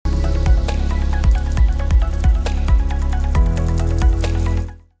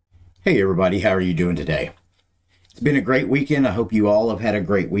Hey everybody, how are you doing today? It's been a great weekend. I hope you all have had a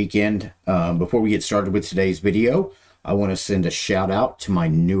great weekend. Before we get started with today's video, I want to send a shout out to my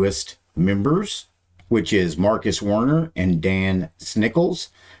newest members, which is Marcus Warner and Dan Snickles.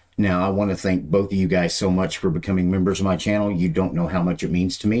 Now, I want to thank both of you guys so much for becoming members of my channel. You don't know how much it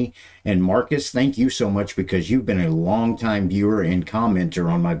means to me. And Marcus, thank you so much because you've been a long-time viewer and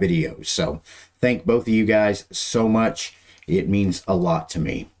commenter on my videos. So thank both of you guys so much. It means a lot to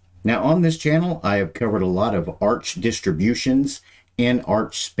me. Now on this channel, I have covered a lot of Arch distributions and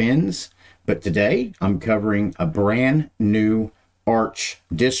Arch spins, but today I'm covering a brand new Arch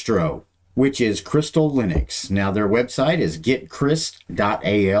distro, which is Crystal Linux. Now their website is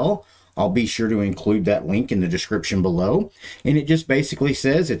getchrist.al. I'll be sure to include that link in the description below. And it just basically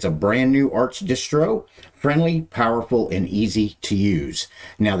says it's a brand new Arch distro, friendly, powerful, and easy to use.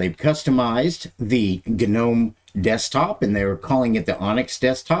 Now they've customized the GNOME desktop and they're calling it the Onyx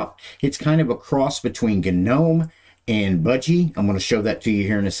desktop. It's kind of a cross between GNOME and Budgie. I'm going to show that to you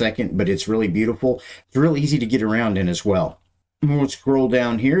here in a second, but it's really beautiful. It's real easy to get around in as well. We'll scroll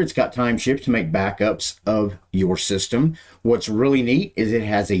down here. It's got time shift to make backups of your system. What's really neat is it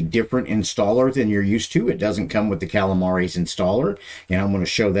has a different installer than you're used to. It doesn't come with the Calamares installer, and I'm going to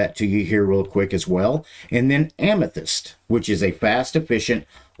show that to you here real quick as well. And then Amethyst, which is a fast, efficient,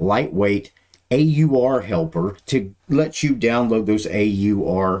 lightweight AUR helper to let you download those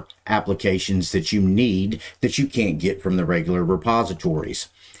AUR applications that you need that you can't get from the regular repositories.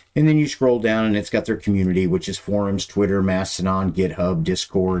 And then you scroll down and it's got their community, which is forums, Twitter, Mastodon, GitHub,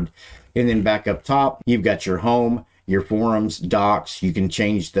 Discord. And then back up top, you've got your home, your forums, docs. You can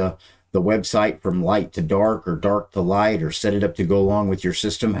change the website from light to dark or dark to light or set it up to go along with your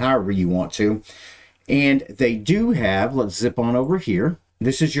system, however you want to. And they do have, let's zip on over here.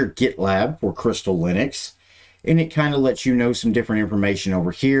 This is your GitLab for Crystal Linux, and it kind of lets you know some different information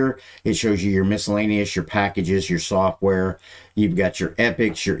over here. It shows you your miscellaneous, your packages, your software. You've got your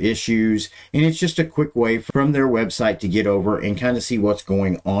epics, your issues, and it's just a quick way from their website to get over and kind of see what's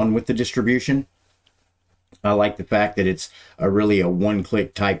going on with the distribution. I like the fact that it's really a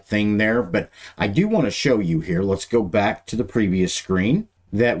one-click type thing there, but I do want to show you here. Let's go back to the previous screen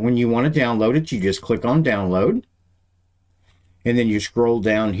that when you want to download it, you just click on download. And then you scroll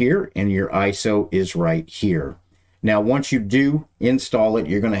down here and your ISO is right here. Now, once you do install it,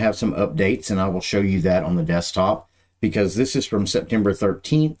 you're going to have some updates, and I will show you that on the desktop because this is from September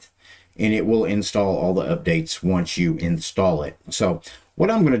 13th, and it will install all the updates once you install it. So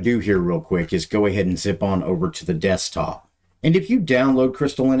what I'm going to do here real quick is go ahead and zip on over to the desktop. And if you download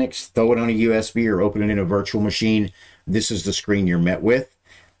Crystal Linux, throw it on a USB or open it in a virtual machine, this is the screen you're met with.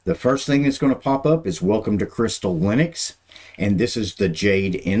 The first thing that's going to pop up is Welcome to Crystal Linux. And this is the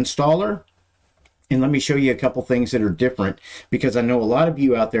Jade installer. And let me show you a couple things that are different because I know a lot of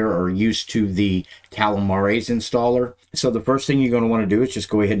you out there are used to the Calamares installer. So the first thing you're going to want to do is just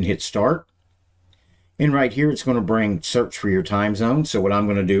go ahead and hit start. And right here, it's going to bring search for your time zone. So what I'm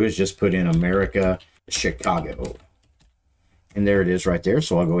going to do is just put in America, Chicago. And there it is right there.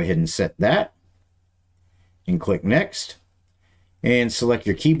 So I'll go ahead and set that and click next. And select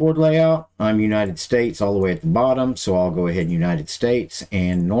your keyboard layout. I'm United States all the way at the bottom, so I'll go ahead and United States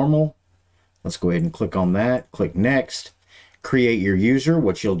and normal. Let's go ahead and click on that. Click next. Create your user.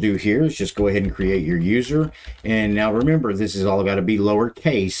 What you'll do here is just go ahead and create your user. And now remember, this is all got to be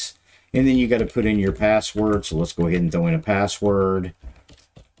lowercase. And then you got to put in your password. So let's go ahead and throw in a password.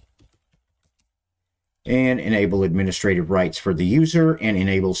 And enable administrative rights for the user and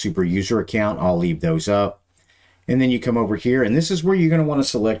enable super user account. I'll leave those up. And then you come over here, and this is where you're going to want to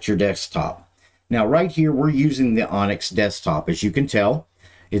select your desktop. Now, right here, we're using the Onyx desktop. As you can tell,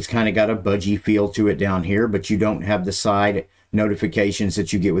 it's kind of got a Budgie feel to it down here, but you don't have the side notifications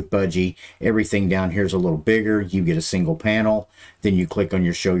that you get with Budgie. Everything down here is a little bigger. You get a single panel. Then you click on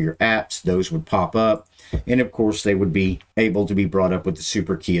your Show Your Apps. Those would pop up. And, of course, they would be able to be brought up with the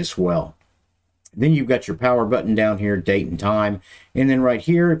super key as well. Then you've got your power button down here, date and time. And then right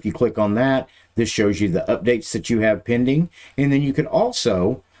here, if you click on that, this shows you the updates that you have pending. And then you can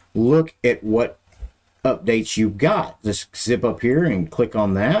also look at what updates you've got. Just zip up here and click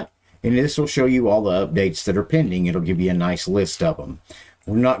on that. And this will show you all the updates that are pending. It'll give you a nice list of them.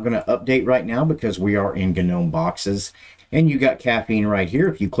 We're not going to update right now because we are in GNOME boxes. And you got caffeine right here.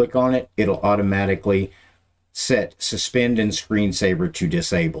 If you click on it, it'll automatically set suspend and screensaver to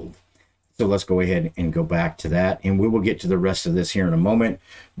disabled. So let's go ahead and go back to that, and we will get to the rest of this here in a moment.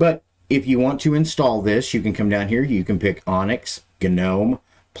 But if you want to install this, you can come down here. You can pick Onyx, GNOME,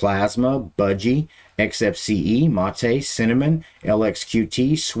 Plasma, Budgie, XFCE, Mate, Cinnamon,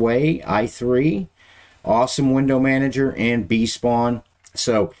 LXQT, Sway, i3, Awesome Window Manager, and bspawn.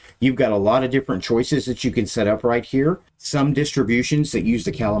 So you've got a lot of different choices that you can set up right here. Some distributions that use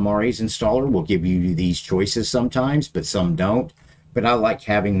the Calamares installer will give you these choices sometimes, but some don't. But I like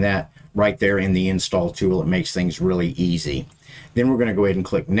having that right there in the install tool. It makes things really easy. Then we're going to go ahead and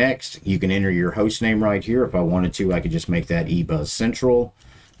click next. You can enter your host name right here. If I wanted to, I could just make that eBuzz Central.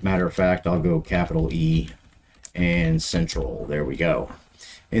 Matter of fact, I'll go capital E and Central. There we go.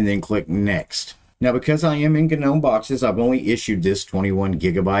 And then click next. Now, because I am in GNOME boxes, I've only issued this 21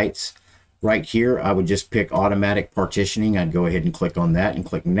 gigabytes. Right here, I would just pick automatic partitioning. I'd go ahead and click on that and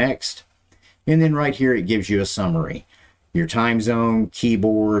click next. And then right here, it gives you a summary. Your time zone,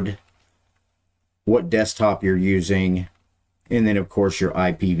 keyboard, what desktop you're using, and then of course your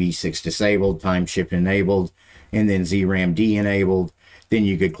IPv6 disabled, time shift enabled, and then ZRAMD enabled. Then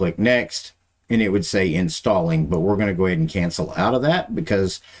you could click next, and it would say installing, but we're going to go ahead and cancel out of that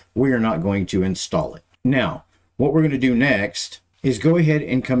because we are not going to install it. Now, what we're going to do next is go ahead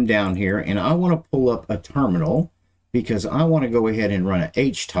and come down here, and I want to pull up a terminal because I want to go ahead and run an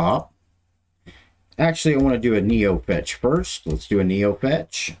HTOP. Actually, I want to do a NeoFetch first. Let's do a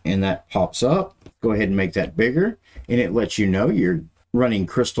NeoFetch, and that pops up. Go ahead and make that bigger, and it lets you know you're running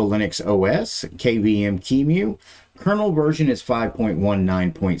Crystal Linux OS, KVM QEMU. Kernel version is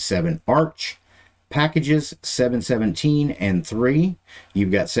 5.19.7 Arch. Packages 717 and 3.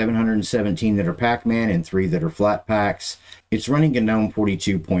 You've got 717 that are Pac-Man and 3 that are flat packs. It's running GNOME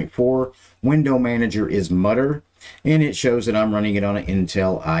 42.4. Window manager is Mutter, and it shows that I'm running it on an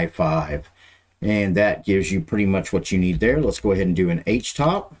Intel i5. And that gives you pretty much what you need there. Let's go ahead and do an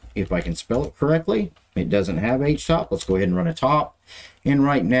HTOP, if I can spell it correctly. It doesn't have HTOP. Let's go ahead and run a top. And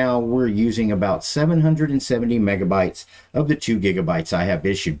right now we're using about 770 megabytes of the 2 gigabytes I have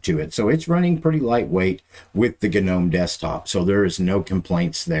issued to it. So it's running pretty lightweight with the GNOME desktop. So there is no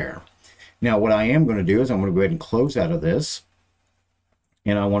complaints there. Now what I am going to do is I'm going to go ahead and close out of this.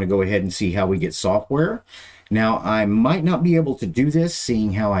 And I want to go ahead and see how we get software. Now I might not be able to do this,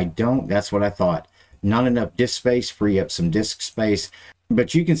 seeing how I don't. That's what I thought. Not enough disk space, free up some disk space.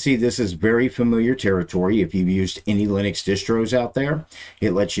 But you can see this is very familiar territory if you've used any Linux distros out there.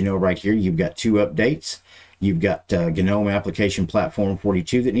 It lets you know right here you've got 2 updates. You've got GNOME Application Platform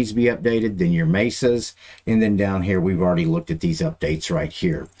 42 that needs to be updated, then your Mesas, and then down here we've already looked at these updates right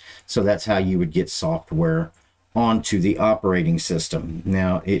here. So that's how you would get software onto the operating system.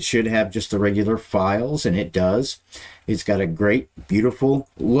 Now it should have just the regular files, and it does. It's got a great, beautiful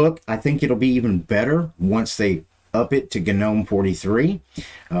look. I think it'll be even better once they up it to GNOME 43.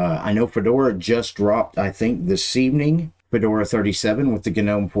 I know Fedora just dropped, I think this evening, Fedora 37 with the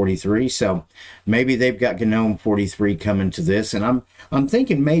GNOME 43. So maybe they've got GNOME 43 coming to this. And I'm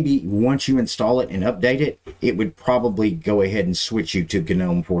thinking maybe once you install it and update it, it would probably go ahead and switch you to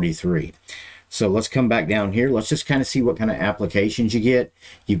GNOME 43. So let's come back down here. Let's just kind of see what kind of applications you get.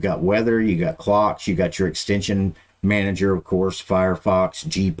 You've got weather, you got clocks, you got your extension manager, of course, Firefox,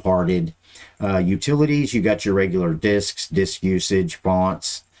 Gparted. Utilities, you got your regular disks, disk usage,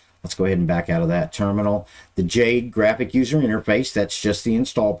 fonts. Let's go ahead and back out of that terminal. The Jade graphic user interface, that's just the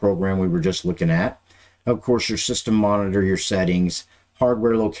install program we were just looking at. Of course, your system monitor, your settings,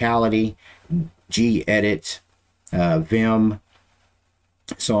 hardware locality, gedit, Vim.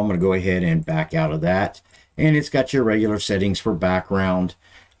 So I'm going to go ahead and back out of that. And it's got your regular settings for background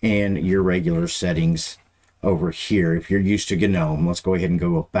and your regular settings over here. If you're used to GNOME, let's go ahead and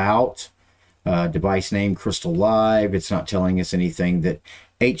go about. Device name Crystal Live. It's not telling us anything that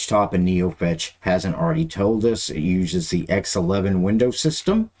HTOP and NeoFetch hasn't already told us. It uses the X11 Windows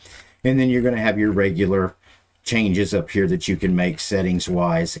system. And then you're going to have your regular changes up here that you can make settings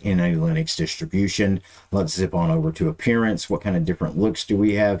wise in a Linux distribution. Let's zip on over to appearance. What kind of different looks do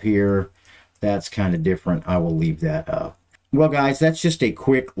we have here? That's kind of different. I will leave that up. Well, guys, that's just a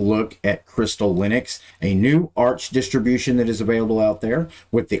quick look at Crystal Linux, a new Arch distribution that is available out there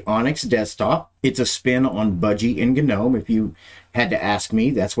with the Onyx desktop. It's a spin on Budgie and GNOME. If you had to ask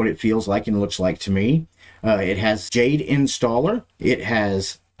me, that's what it feels like and looks like to me. It has Jade installer. It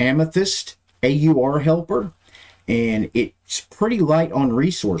has Amethyst AUR helper. And it's pretty light on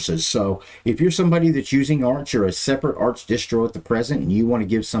resources. So if you're somebody that's using Arch or a separate Arch distro at the present and you want to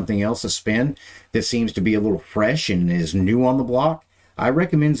give something else a spin that seems to be a little fresh and is new on the block, I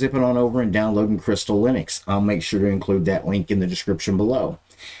recommend zipping on over and downloading Crystal Linux. I'll make sure to include that link in the description below.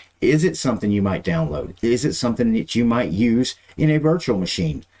 Is it something you might download? Is it something that you might use in a virtual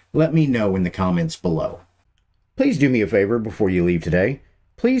machine? Let me know in the comments below. Please do me a favor before you leave today.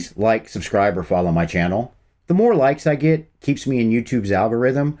 Please like, subscribe, or follow my channel. The more likes I get keeps me in YouTube's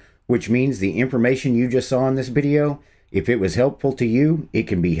algorithm, which means the information you just saw in this video, if it was helpful to you, it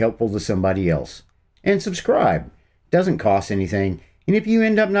can be helpful to somebody else. And subscribe. Doesn't cost anything, And if you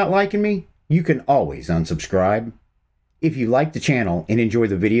end up not liking me, you can always unsubscribe. If you like the channel and enjoy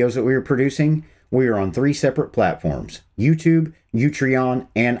the videos that we are producing, we are on 3 separate platforms: YouTube, Utreon,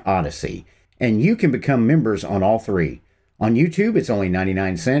 and Odyssey. And you can become members on all 3. On YouTube, it's only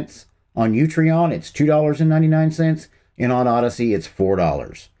 99 cents. On Utreon, it's $2.99. And on Odyssey, it's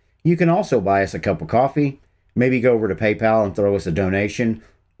 $4. You can also buy us a cup of coffee, maybe go over to PayPal and throw us a donation,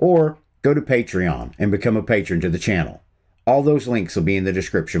 or go to Patreon and become a patron to the channel. All those links will be in the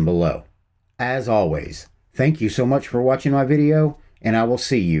description below. As always, thank you so much for watching my video, and I will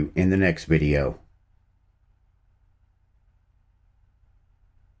see you in the next video.